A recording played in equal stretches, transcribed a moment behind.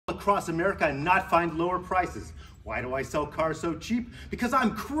across America and not find lower prices. Why do I sell cars so cheap? Because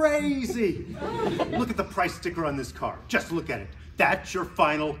I'm crazy. Look at the price sticker on this car. Just look at it. That's your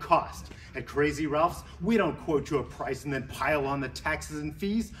final cost. At Crazy Ralph's, we don't quote you a price and then pile on the taxes and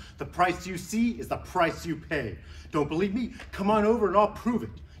fees. The price you see is the price you pay. Don't believe me? Come on over and I'll prove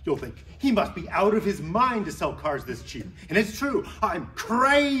it. You'll think, he must be out of his mind to sell cars this cheap. And it's true, I'm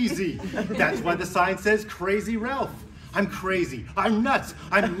crazy. That's why the sign says Crazy Ralph. I'm crazy, I'm nuts,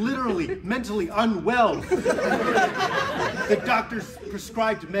 I'm literally mentally unwell. The doctors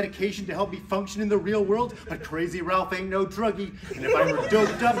prescribed medication to help me function in the real world, but Crazy Ralph ain't no druggie. And if I were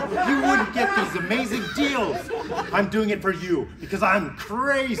doped up, he wouldn't get these amazing deals. I'm doing it for you, because I'm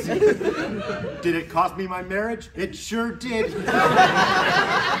crazy. Did it cost me my marriage? It sure did.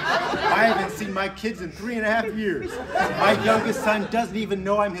 I haven't seen my kids in 3.5 years. My youngest son doesn't even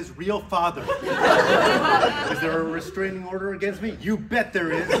know I'm his real father. Is there a restraining order against me? You bet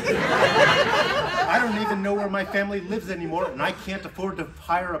there is. I don't even know where my family lives anymore, and I can't afford to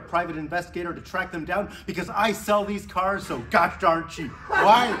hire a private investigator to track them down because I sell these cars so gosh darn cheap.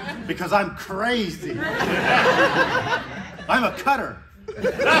 Why? Because I'm crazy. I'm a cutter.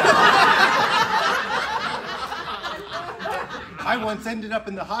 I once ended up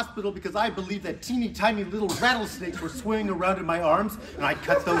in the hospital because I believed that teeny tiny little rattlesnakes were swimming around in my arms, and I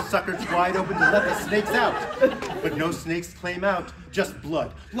cut those suckers wide open to let the snakes out. But no snakes came out, just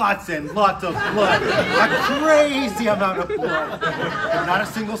blood. Lots and lots of blood. A crazy amount of blood. And not a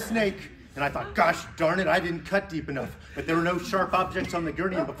single snake. And I thought, gosh darn it, I didn't cut deep enough. But there were no sharp objects on the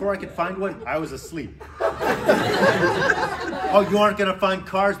gurney, and before I could find one, I was asleep. Oh, you aren't gonna find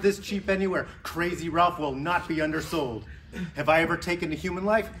cars this cheap anywhere. Crazy Ralph will not be undersold. Have I ever taken a human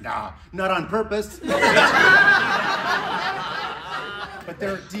life? Nah, not on purpose. But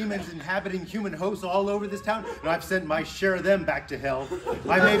there are demons inhabiting human hosts all over this town, and I've sent my share of them back to hell.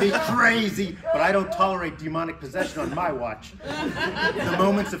 I may be crazy, but I don't tolerate demonic possession on my watch. The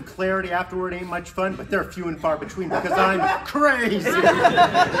moments of clarity afterward ain't much fun, but they're few and far between because I'm crazy.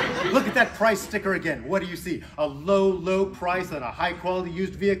 Look at that price sticker again. What do you see? A low, low price on a high-quality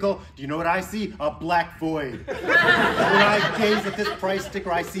used vehicle? Do you know what I see? A black void. When I gaze at this price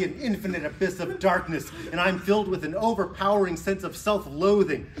sticker, I see an infinite abyss of darkness, and I'm filled with an overpowering sense of self-loathing.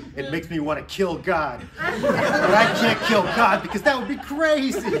 It makes me want to kill God. But I can't kill God because that would be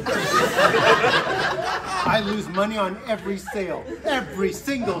crazy. I lose money on every sale, every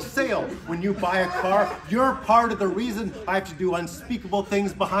single sale. When you buy a car, you're part of the reason I have to do unspeakable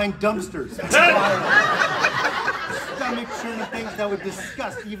things behind dumpsters. Stomach-churning things that would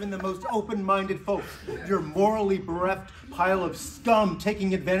disgust even the most open-minded folks. Your morally bereft pile of scum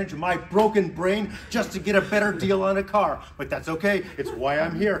taking advantage of my broken brain just to get a better deal on a car. But that's okay, it's why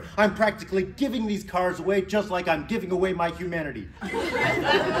I'm here. I'm practically giving these cars away just like I'm giving away my humanity.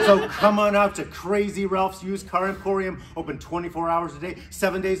 So come on out to Crazy Ralph's Used Car Emporium, open 24 hours a day,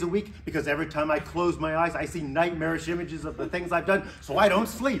 7 days a week, because every time I close my eyes, I see nightmarish images of the things I've done, so I don't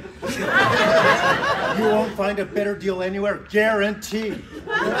sleep. You won't find a better deal anywhere, guaranteed.